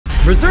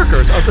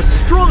Berserkers are the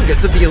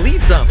strongest of the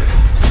elite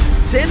zombies.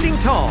 Standing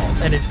tall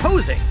and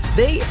imposing,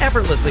 they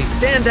effortlessly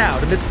stand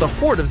out amidst the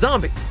horde of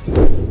zombies.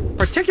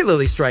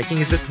 Particularly striking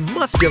is its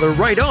muscular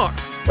right arm,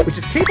 which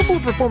is capable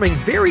of performing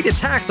varied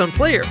attacks on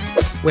players.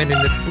 When in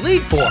its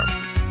blade form,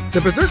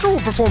 the Berserker will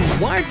perform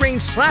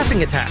wide-range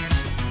slashing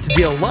attacks to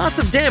deal lots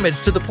of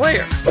damage to the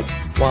player,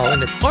 while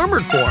in its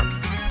armored form,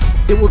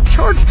 it will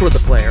charge toward the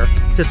player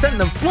to send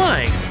them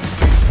flying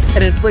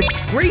and inflict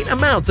great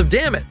amounts of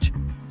damage.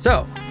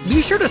 So,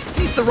 be sure to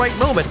seize the right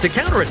moment to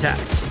counterattack.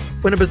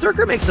 When a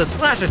Berserker makes a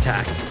slash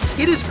attack,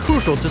 it is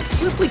crucial to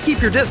swiftly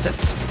keep your distance.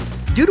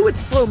 Due to its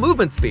slow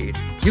movement speed,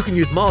 you can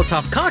use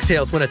Molotov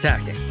cocktails when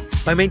attacking.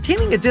 By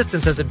maintaining a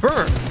distance as it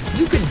burns,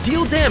 you can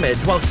deal damage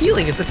while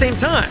healing at the same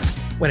time.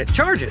 When it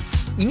charges,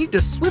 you need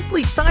to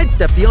swiftly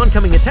sidestep the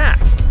oncoming attack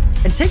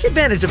and take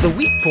advantage of the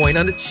weak point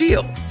on its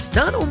shield.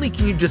 Not only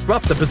can you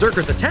disrupt the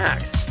Berserker's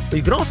attacks, but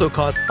you can also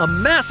cause a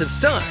massive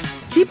stun.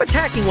 Keep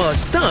attacking while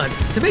it's stunned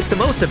to make the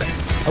most of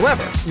it.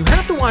 However, you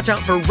have to watch out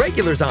for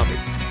regular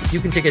zombies. You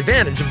can take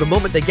advantage of the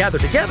moment they gather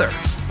together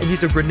and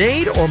use a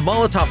grenade or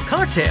Molotov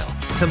cocktail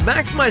to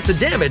maximize the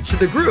damage to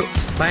the group.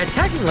 By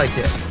attacking like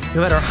this,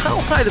 no matter how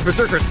high the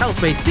Berserker's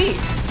health may seem,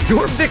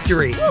 your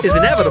victory is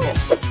inevitable.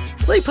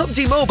 Play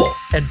PUBG Mobile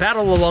and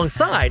battle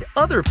alongside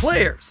other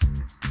players.